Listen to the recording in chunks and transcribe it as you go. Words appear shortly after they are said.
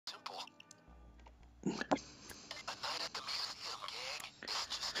First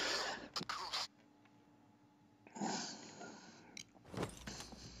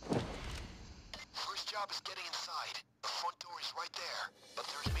job is getting inside. The front door is right there, but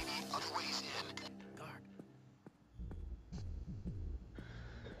there's maybe other ways in. Guard.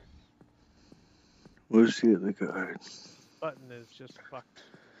 Where's the other guard? Button is just fucked.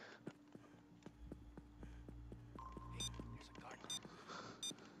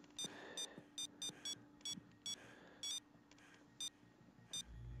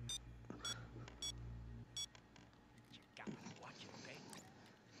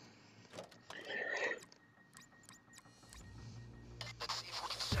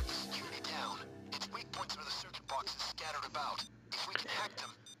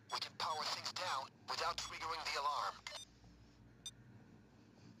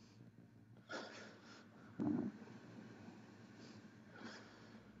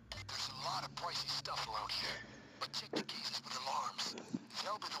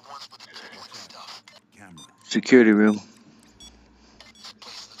 Security room. This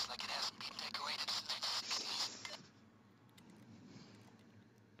place looks like it hasn't been decorated since the 60s.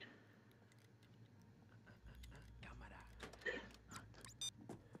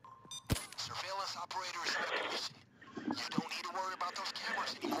 Surveillance operator is out of commission. You don't need to worry about those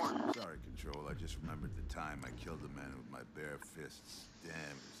cameras anymore. Sorry, Control. I just remembered the time I killed a man with my bare fists. Damn,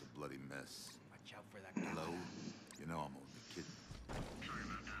 it was a bloody mess. Watch out for that. Hello? You know I'm only kidding.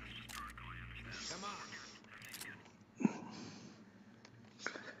 Come on.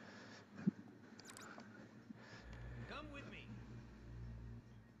 Come with me.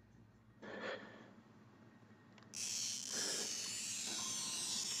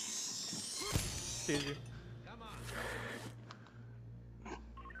 Easy. Come on.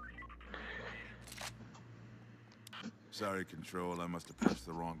 Sorry, Control. I must have pressed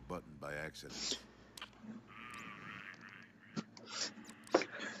the wrong button by accident.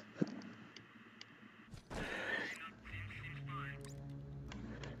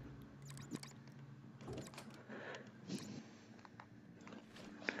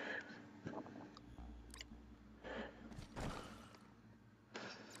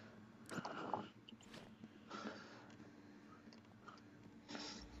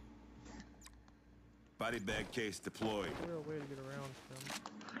 Body bag case deployed. Real way to get around them.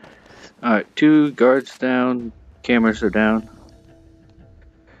 Alright, 2 guards down. Cameras are down.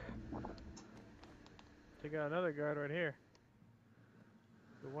 They got another guard right here.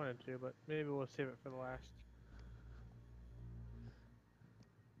 We wanted to, but maybe we'll save it for the last.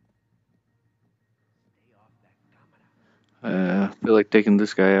 Stay off that camera. I feel like taking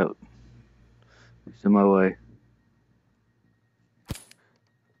this guy out. He's in my way.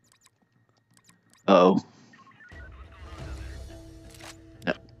 Uh-oh.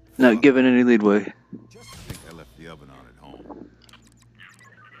 Not giving any leadway. Just think I left the oven on at home.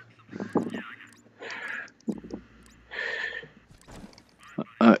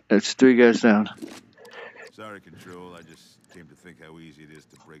 Alright, that's 3 guys down. Sorry, Control. I just came to think how easy it is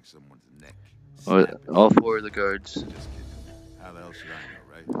to break someone's neck. All 4 of the guards. Just kidding. How the hell should I know,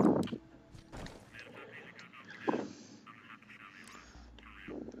 right?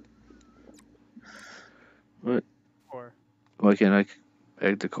 What? Or Why can't I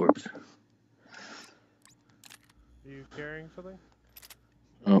bag the corpse? are you carrying something?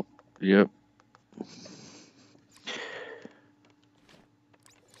 Oh, yep.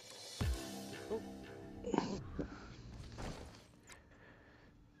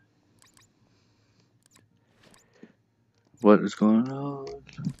 What is going on?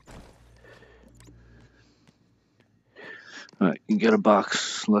 Alright, you get a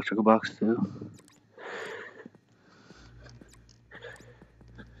box, electrical box too.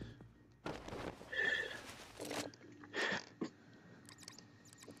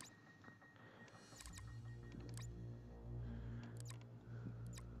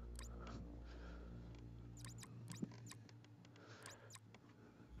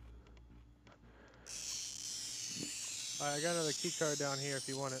 I got another key card down here if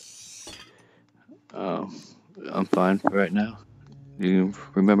you want it. I'm fine for right now. You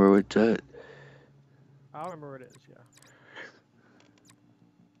remember where it's at? I'll remember where it is, yeah.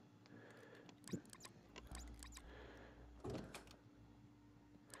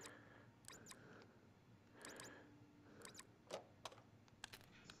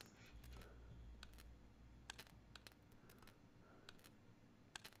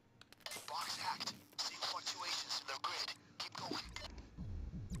 Box hacked. Seeing fluctuations in their grid. Keep going.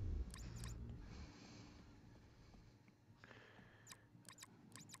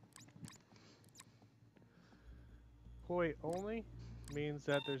 Poi only means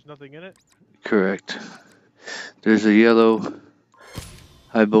that there's nothing in it. Correct. There's a yellow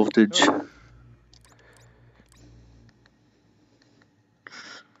high voltage. Oh.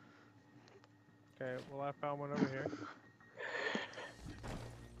 Okay, well I found one over here.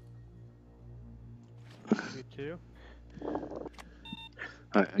 Maybe two.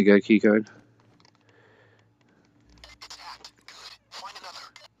 Alright, I got a key card. It's hacked. Good. Find another.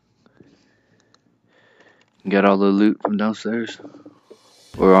 Got all the loot from downstairs.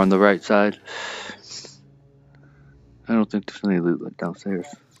 Or on the right side. I don't think there's any loot like downstairs.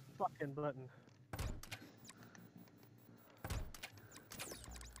 Fucking button.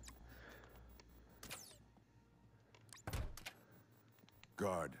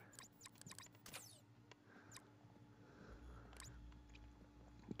 Guard.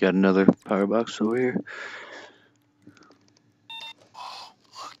 Got another power box over here. Oh,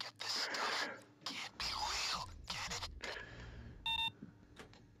 look at this stuff. Can't be real, can it?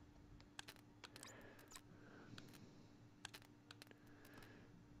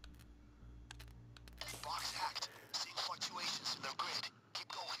 Box hacked. Seeing fluctuations in their grid.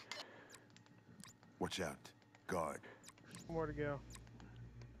 Keep going. Watch out. Guard. More to go.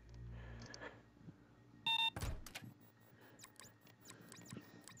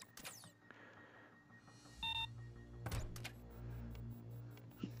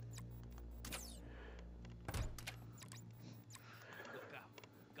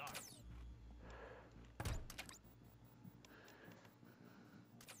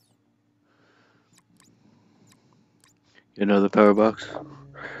 Get another power box.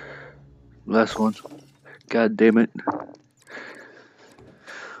 Last one. God damn it.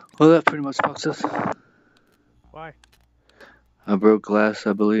 Well, that pretty much fucks us. Why? I broke glass,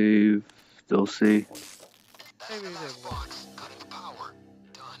 I believe. They'll see. Maybe they Last won't. box. Cutting the power.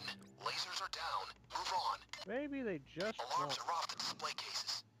 Done. Lasers are down. Move on. Maybe they just Alarms won't. are off the display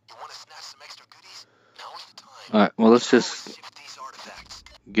cases. You want to snatch some extra goodies? Now's the time. Alright, well, let's Always just sift these artifacts.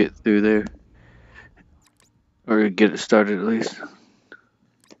 get through there. Or get it started at least.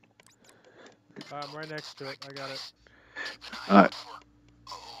 I'm right next to it. I got it. Keep an eye Alright. out for...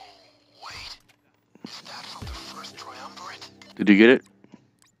 Oh, wait. Is that from the first triumvirate? Did you get it?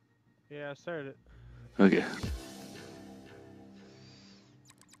 Yeah, I started it. Okay.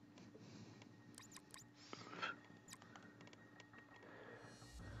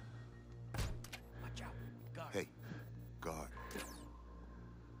 Hey. Guard.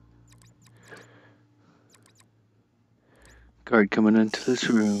 Guard coming into this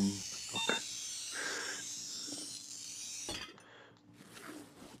room. Okay.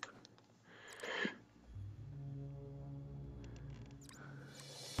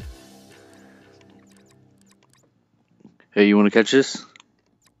 Hey, you want to catch this?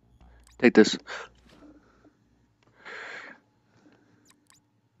 Take this.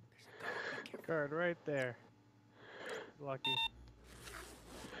 Guard right there. Lucky.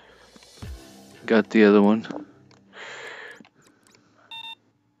 Got the other one.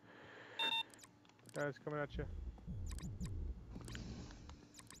 Guys coming at you.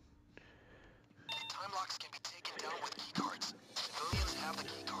 Time locks can be taken down with keycards. Civilians have the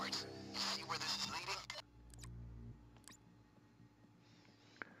keycards. You see where this is leading?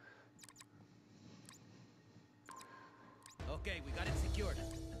 Okay, we got it secured.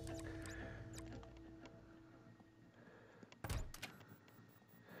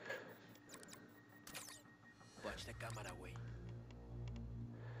 Watch the camera away.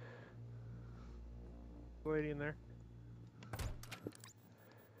 Lady in there.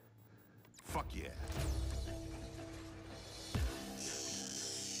 Fuck yeah.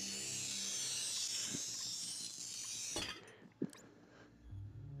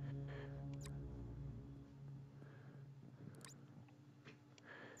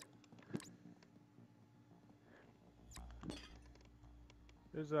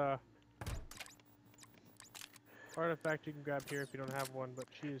 There's a artifact you can grab here if you don't have one, but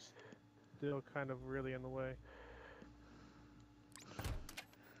she's still kind of really in the way.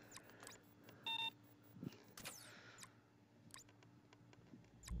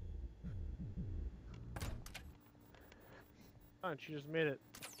 Oh, and she just made it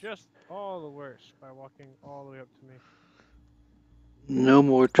just all the worse by walking all the way up to me. No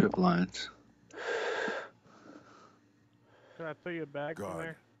more trip lines. Can I throw you a bag from Guard.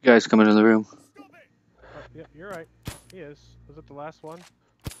 there? Guys coming in the room. Oh, yeah, you're right. He is. Was it the last one?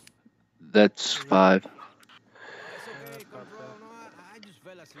 That's 5. It's okay, that's not control. No, I just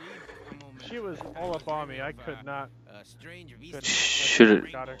fell asleep a moment. She was all up on me. I could not. Strange Couldn't.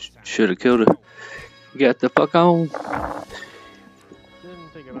 Shoulda- Got her. Shoulda killed her. Get the fuck on. Didn't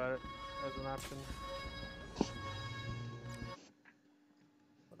think about it as an option.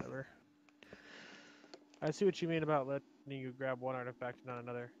 Whatever. I see what you mean about letting you grab one artifact and not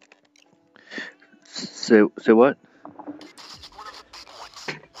another. Say what? This is one of the big ones.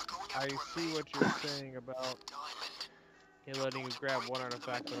 We're going I after a see major what you're prize. saying about Diamond. letting you grab one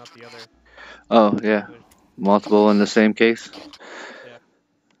artifact but not the other. Oh yeah, There's- multiple in the same case. Yeah.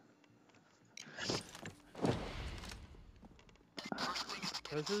 First thing is to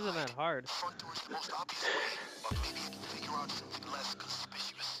get This isn't that inside. hard. The front door is the most obvious way, but maybe you can figure out something less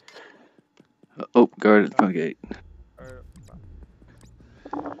conspicuous. Oh, guard at the front gate. Or,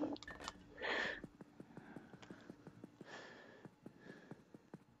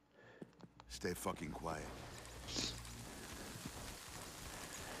 Stay fucking quiet.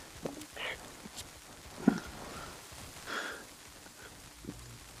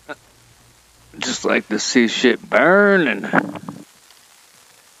 Just like to see shit burning.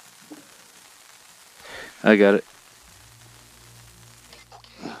 I got it.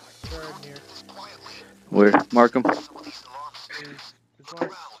 guard in here. This quietly. Where? Mark 'em. Some of these alarm There's Look one.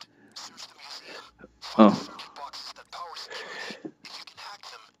 around. Search the museum. Find Oh. the circuit boxes that power security. If you can hack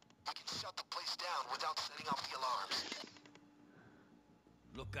them, we can shut the place down without setting off the alarms.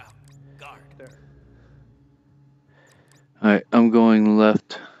 Look out. Guard. There. Alright, I'm going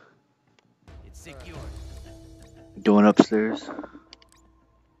left. It's secure. Going upstairs. There's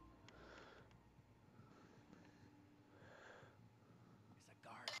a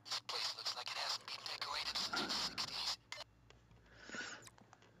guard. This place looks like it hasn't been decorated since the 60s.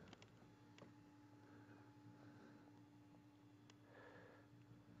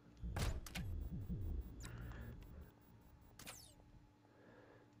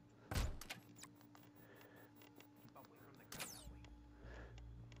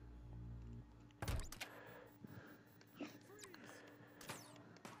 Keep away from the guard that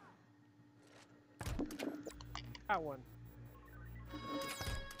way. That one.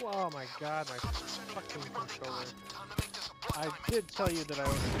 Oh my god, my fucking controller. Time to make this a blood I diamond. did tell you that I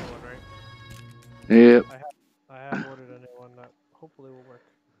ordered a new one, right? Yep. I have ordered a new one that hopefully will work.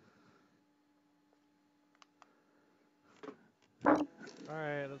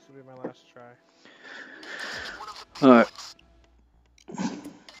 Alright, this will be my last try. Alright.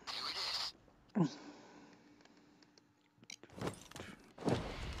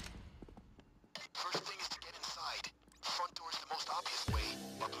 First thing is to get inside. The front door is the most obvious way,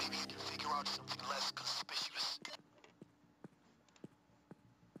 but maybe you can figure out something less conspicuous.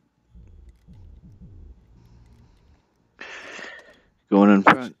 Going in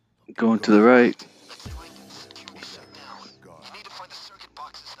front. Going to the right. Let's try and get the security shut down. You need to find the circuit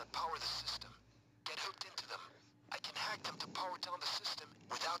boxes that power the system. Get hooked into them. I can hack them to power down the system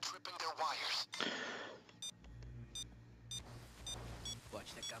without tripping their wires.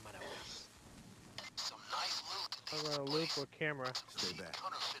 Watch the camera. Some nice loot in I'm this gonna loop place. a camera. Stay back.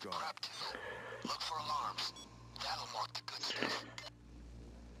 Counterfeit Guard. crap too. Look for alarms. That'll mark the good stuff.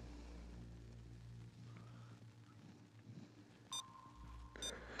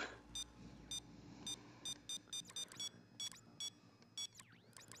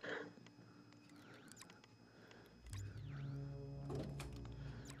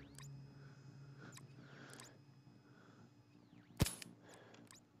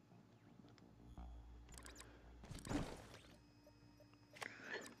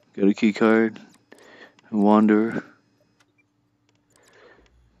 Got a key card. Wanderer.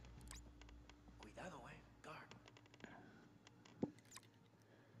 Cuidado, guard.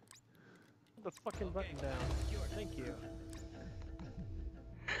 Put the fucking button down. Thank you.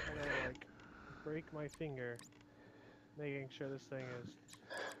 I gotta like break my finger, making sure this thing is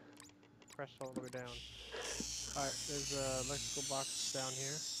pressed all the way down. Alright, there's a electrical box down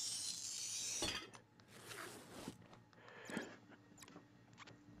here.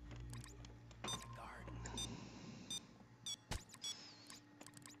 Guard.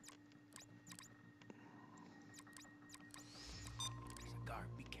 There's a guard.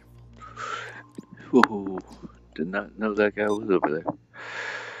 Be careful. Whoa. Did not know that guy was over there.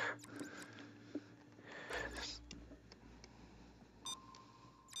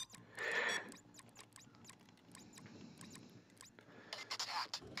 It's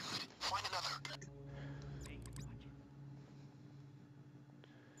hacked. Good. Find another. Hey, watch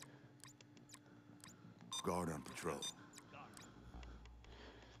it. Guard on patrol.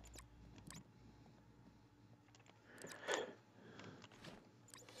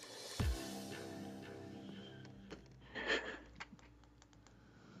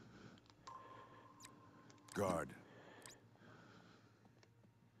 Guard.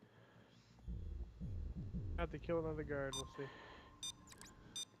 I have to kill another guard, we'll see.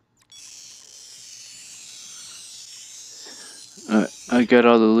 Alright, I got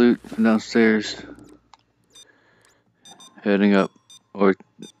all the loot from downstairs. Heading up, or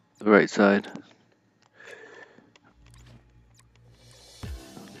the right side.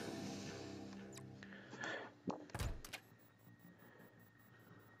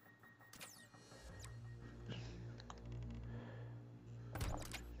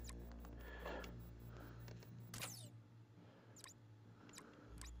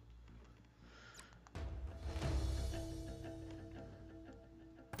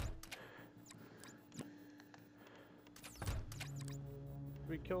 Did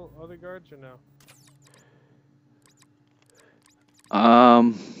we kill other guards or no?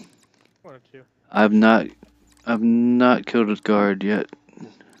 One or two. I've not killed a guard yet.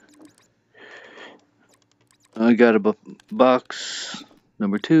 I got a box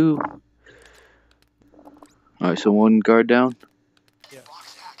number 2. Alright, so 1 guard down. Yeah.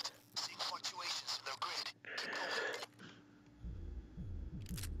 Box hacked. Seeing fluctuations in their grid. Keep going.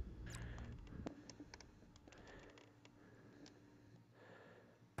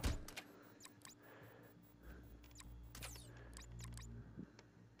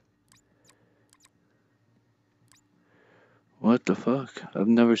 What the fuck? I've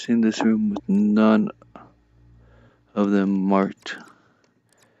never seen this room with none of them marked.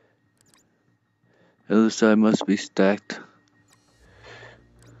 The other side must be stacked.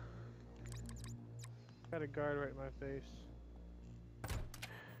 Got a guard right in my face.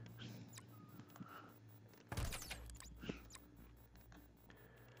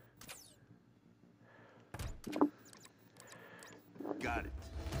 Got it.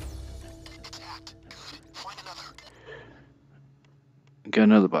 It's hacked. Good. Find another. Got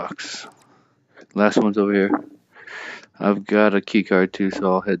another box. Last one's over here. I've got a key card too,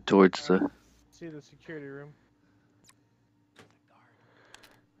 so I'll head towards the. See the security room.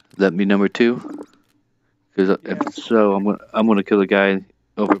 That be number 2. Because Yeah. if so, I'm gonna kill the guy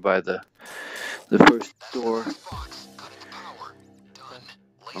over by the first That's the door. last box. Cut into power. Done.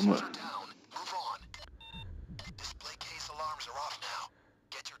 I'm Lasers a- are down. Move on. Display case alarms are off now.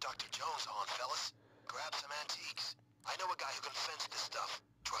 Get your Dr. Jones on, fellas. Grab some antiques. I know a guy who can fence this stuff.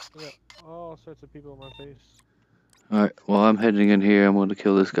 Trust me. Yeah. All sorts of people in my face. Alright, well I'm heading in here. I'm gonna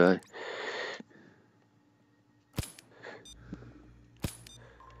kill this guy.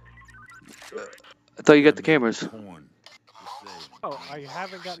 I thought you got the cameras. Porn. Oh, I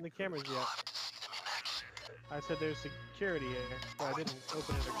haven't gotten the cameras yet. I said there's security here, but I didn't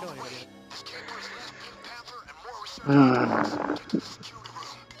open it or kill anybody. This character is less Pink Panther and more research. Get to the security room.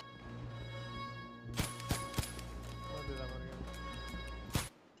 I'll do that one again.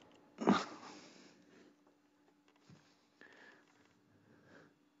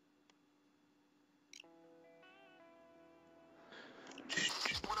 This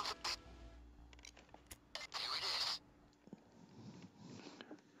is one of the big... There it is.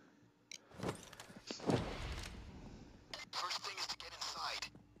 First thing is to get inside.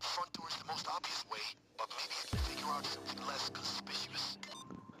 Front door is the most obvious way, but maybe I can figure out something less conspicuous.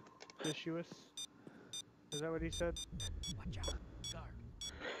 Vicious. Is that what he said? Watch out. Guard.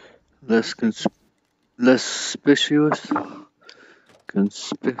 Less suspicious.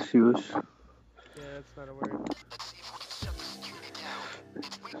 Conspicuous. Yeah, that's not a word. Let's see if we can shut the security down.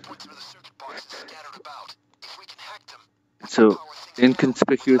 Its weak points are the circuit boxes scattered about. If we can hack them, we can So power things down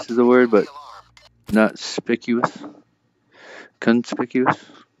inconspicuous without is a word, triggering but the alarm. not spicuous. Conspicuous.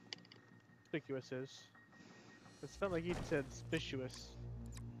 Conspicuous is. It sounded like he said spicious.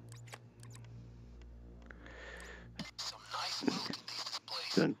 Some nice loot in these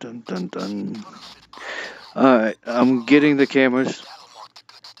displays. Dun dun dun dun. Counterfeit clothing. Alright, I'm getting the cameras. That'll mark the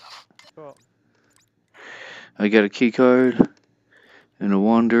good stuff. Cool. I got a key card and a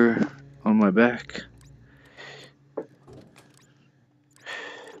wander on my back.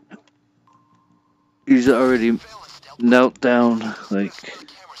 He's already knelt down, like,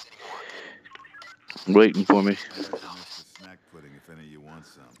 Cameras anymore. waiting for me. There's an extra snack pudding if any of you want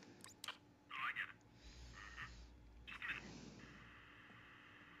some.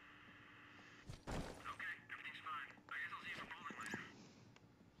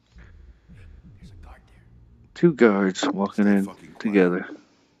 There's a guard there. 2 guards walking in together,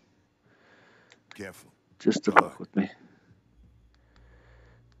 Careful. just to fuck with me.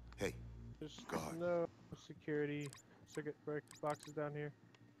 Hey, There's Guard. no security circuit break boxes down here.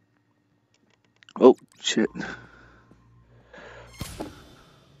 Oh, shit.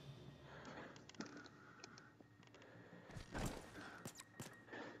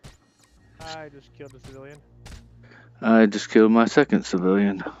 I just killed a civilian. I just killed my second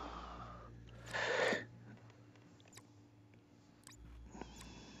civilian.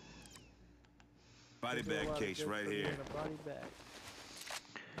 body There's a bag lot of case good right for me here. in a body bag.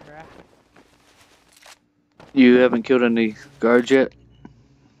 Crap. You haven't killed any guards yet?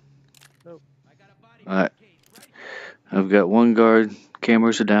 Nope. Alright. I've got one guard.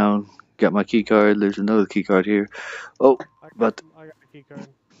 Cameras are down. Got my key card. There's another key card here. Oh, but I got the key card.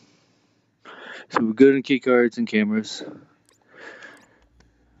 so we're good in key cards and cameras.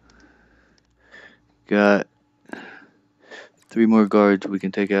 Got 3 more guards we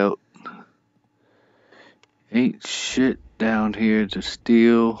can take out. Ain't shit down here to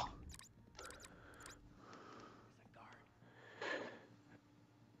steal.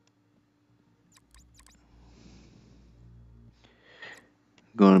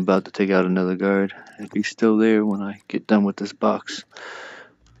 Going about to take out another guard. If he's still there when I get done with this box.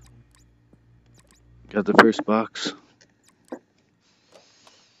 Got the first box. Watch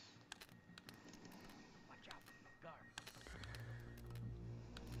out. Guard.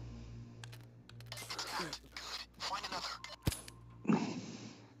 Find another.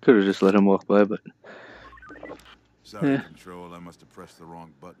 Could have just let him walk by, but Sorry, Yeah. Control. I must have pressed the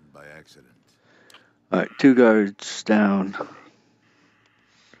wrong button by accident. alright, 2 guards down.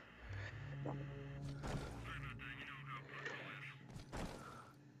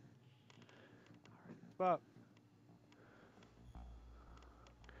 But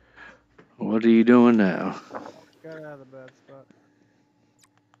What are you doing now? got out of the bad spot.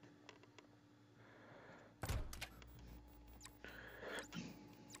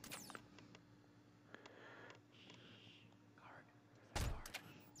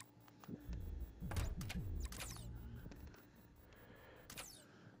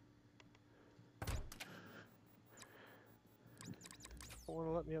 Don't want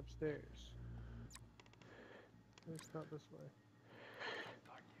to let me upstairs. At least not this way.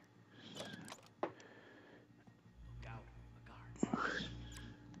 Guard there. Look out. A guard.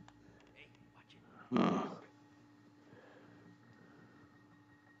 Hey, watch it. Oh.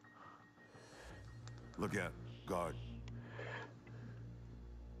 Look out. Guard.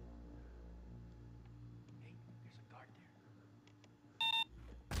 Hey, there's a guard there.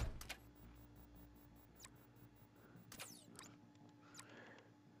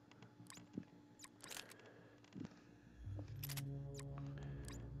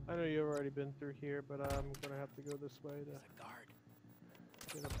 I know you've already been through here, but I'm gonna have to go this way There's a guard.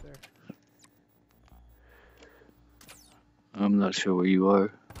 to get up there. I'm not sure where you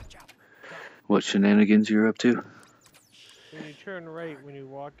are. Watch out. Guard. What shenanigans you're up to. When you turn right when you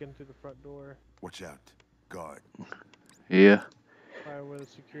walk in through the front door, Watch out. Guard. Yeah. by where the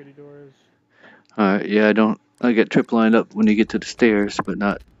security door is. Alright, yeah, I get trip lined up when you get to the stairs, but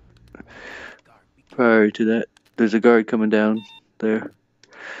not Guard. Be careful. prior to that. There's a guard coming down there.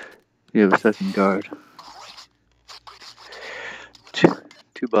 You have a second guard.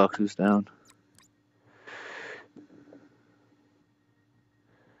 Two boxes down.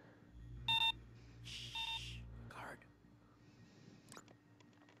 Guard.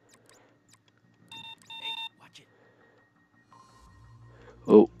 Hey, watch it.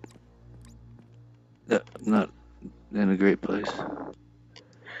 Oh. Not in a great place.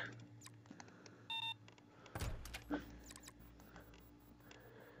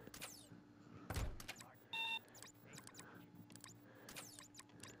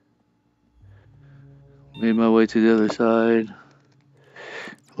 Made my way to the other side.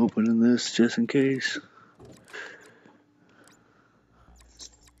 Opening this just in case.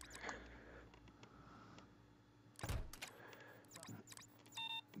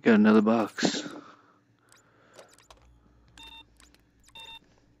 Got another box.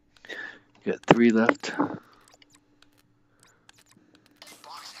 Got 3 left.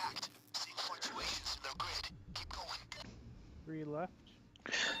 Box hacked. Seeing fluctuations in their grid. Keep going. 3 left.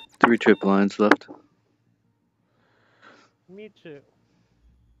 3 trip lines left. Me too.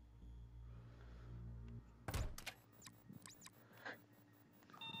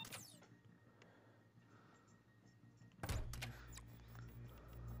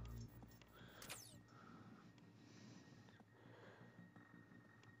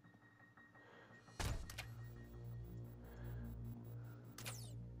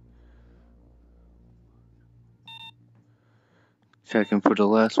 Checking for the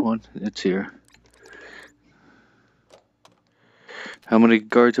last one. It's here. How many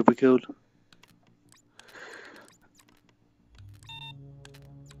guards have we killed?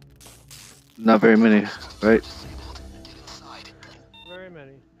 Not very many, right? Get inside. Very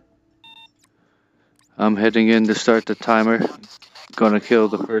many. I'm heading in to start the timer. Gonna kill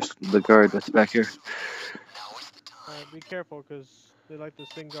the guard that's back here. Now is the time. Alright, be careful because they like to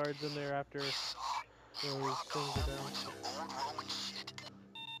send guards in there after those things are down. Some old Roman shit.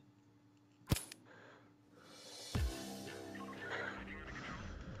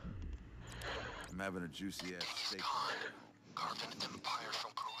 I'm having a juicy ass He's steak. gone. Carved an empire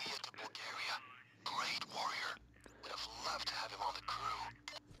from Korea to Bulgaria. Great warrior. Would have loved to have him on the crew.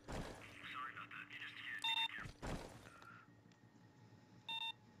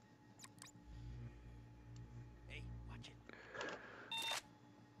 Hey, watch it.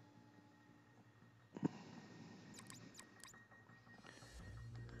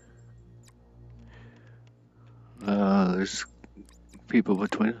 There's people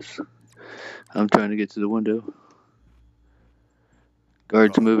between us. I'm trying to get to the window.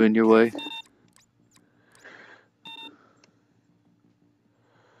 Guards God, moving your way.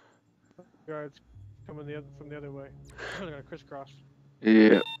 Guards coming from the other way. They're gonna crisscross.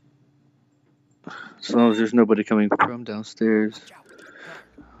 Yeah. As long as there's nobody coming from downstairs, Watch out. Guard.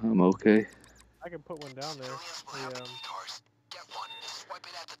 I'm okay. I can put one down there. Civilians will have the key cards. Get one and swipe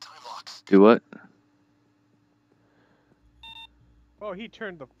it at the time locks. Do what? Oh, he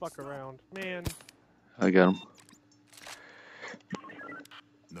turned the fuck around, man. I got him.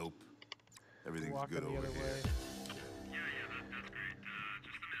 Nope. Everything's Walking good the over other here. way.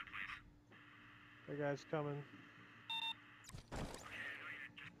 The guy's coming.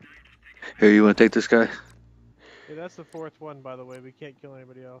 Here, you want to take this guy? Yeah, that's the fourth one, by the way. We can't kill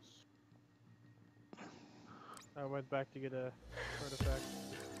anybody else. I went back to get a artifact.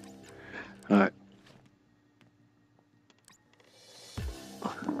 Alright.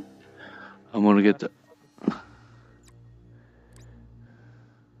 I'm gonna get the...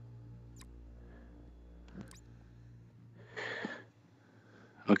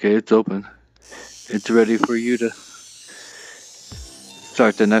 Okay, it's open. It's ready for you to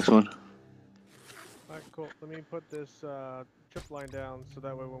start the next one. Alright, cool. Let me put this trip line down so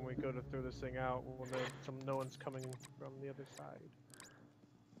that way when we go to throw this thing out, we'll know no one's coming from the other side.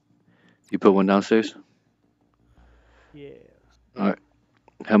 You put one downstairs? Yes. Alright.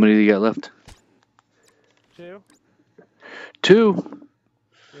 How many do you got left? 2? 2?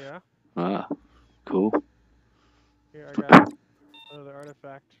 Yeah. Ah, cool. Here, I got another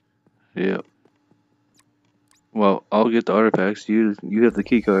artifact. Yeah. Well, I'll get the artifacts. You have the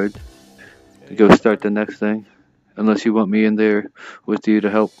key card Yeah, to you go got start the next thing. Unless you want me in there with you to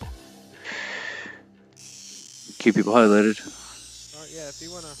help keep people highlighted. Alright, yeah, if you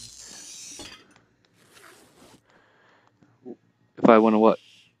wanna... If I want to what?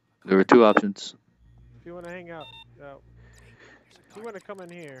 There are 2 options. If you wanna hang out... Hey, there's a if you guard. wanna come in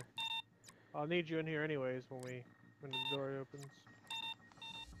here, I'll need you in here anyways when the door opens.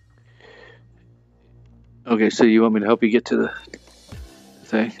 Okay, so you want me to help you get to the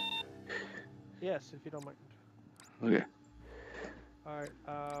thing? Yes, if you don't mind. Okay. Alright,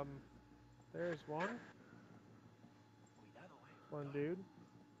 there's one. Cuidado, One dude.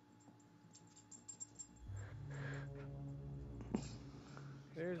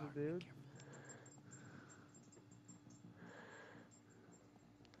 There's a dude.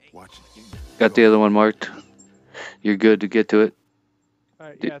 Watch it. Got the other one marked. You're good to get to it.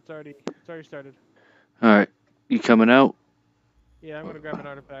 Alright, yeah, it's already started. Alright. You coming out? Yeah, I'm gonna grab an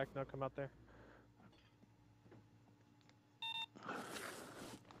artifact and I'll come out there.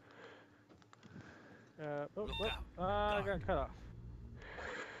 I got cut off.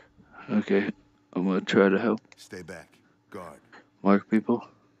 Okay. I'm gonna try to help Stay back. Guard. mark people.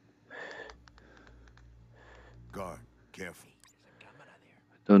 Guard. Careful. There's a camera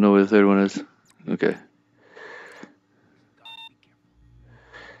there. Don't know where the third one is. Okay. Guard, be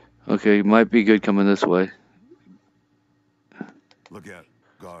careful. Okay, might be good coming this way. Look out.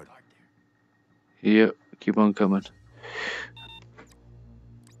 Guard. Guard there. Yep. Keep on coming.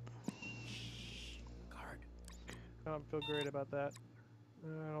 Guard. I don't feel great about that.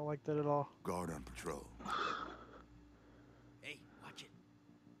 I don't like that at all. Guard on patrol. Hey, watch it.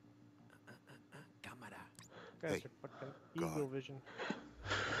 Camera. Guys Hey, are fucking God. eagle vision.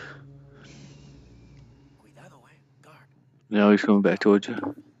 Cuidado, guard. Now he's coming back towards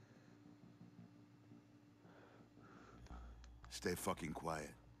you. Stay fucking quiet.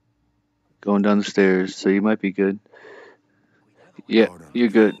 Going down the stairs, so you might be good. Cuidado, Yeah, Guard on you're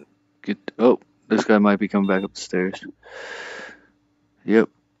patrol. good. Get. Oh, this guy might be coming back up the stairs. Yep.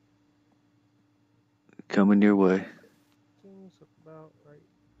 Coming your way. Seems about right.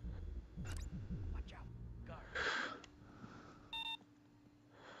 watch out. Guard.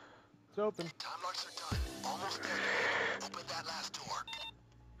 It's open. Time locks are done. Almost there. Open that last door.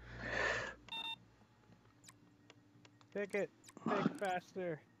 Take it. Take it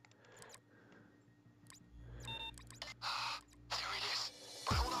faster. There it is.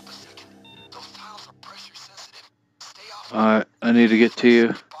 But hold up a second. Those tiles are pressure sensitive. Stay off. Alright, I need to get to you.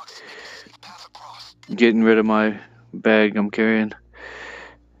 Box to make a safe path across. Getting rid of my bag I'm carrying.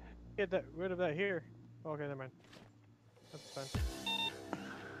 get that rid of that here. Okay, never mind. That's fine.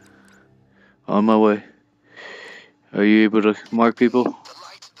 On my way. Are you able to mark people? The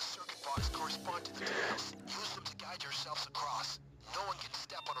lights in the circuit box correspond to the tiles. Use them to guide yourselves across. No one can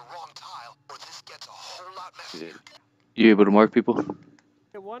step on a wrong tile, or this gets a whole lot messier. You able to mark people?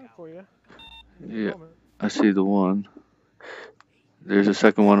 Get one for you. Yeah, I see the one. There's a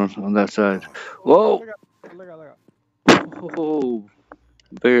second one on that side. Oh, Whoa! look out. Oh,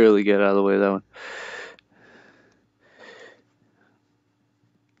 barely get out of the way of that one.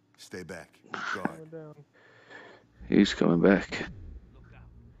 Stay back. Guard. Coming down. He's coming back.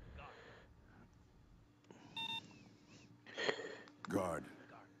 Guard.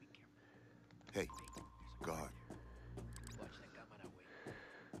 Hey, guard.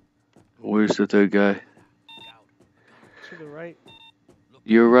 Where's the third guy? To the right.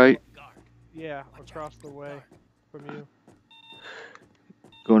 You're right. Yeah, across the way from you.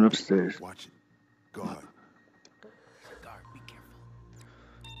 Going upstairs. Watch it. Guard. Guard, be careful.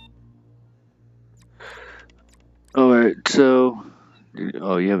 Alright, so...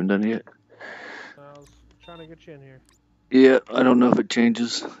 Oh, you haven't done it yet? I was trying to get you in here. Yeah, I don't know if it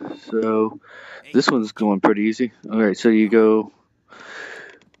changes. So, this one's going pretty easy. Alright, so you go...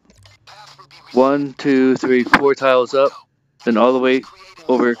 1, 2, 3, 4 tiles up, then all the way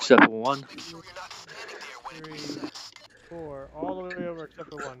over except for one. 3, 4, all the way over except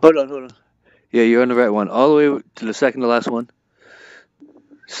for one. Hold on. Yeah, you're on the right one. All the way to the second to last one.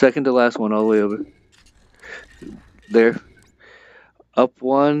 Second to last one, all the way over. There. Up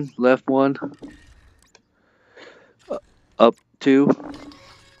one, left one. Up two.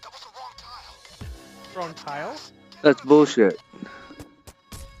 Wrong tile? That's bullshit.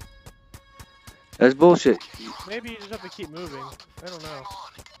 That's bullshit. Maybe you just have to keep moving. I don't know.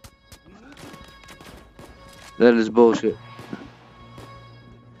 That is bullshit.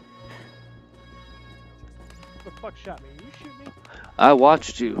 Who the fuck shot me? You shoot me? I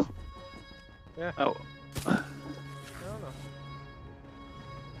watched you. Yeah. Oh. I don't know.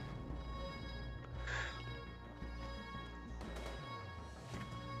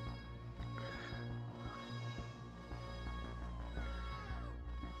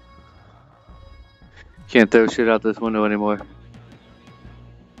 Can't throw shit out this window anymore.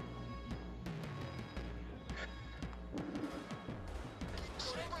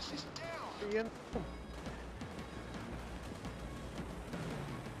 Ian?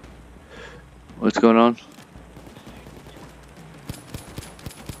 What's going on? See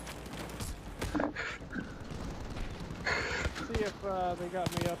if they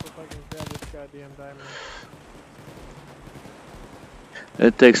got me up if I can grab this goddamn diamond.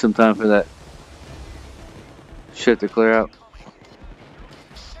 It takes some time for that shit to clear out.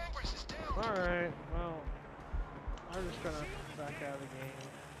 Alright, well, I'm just gonna back out of the game.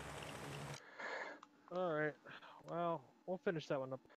 Alright, well, we'll finish that one up.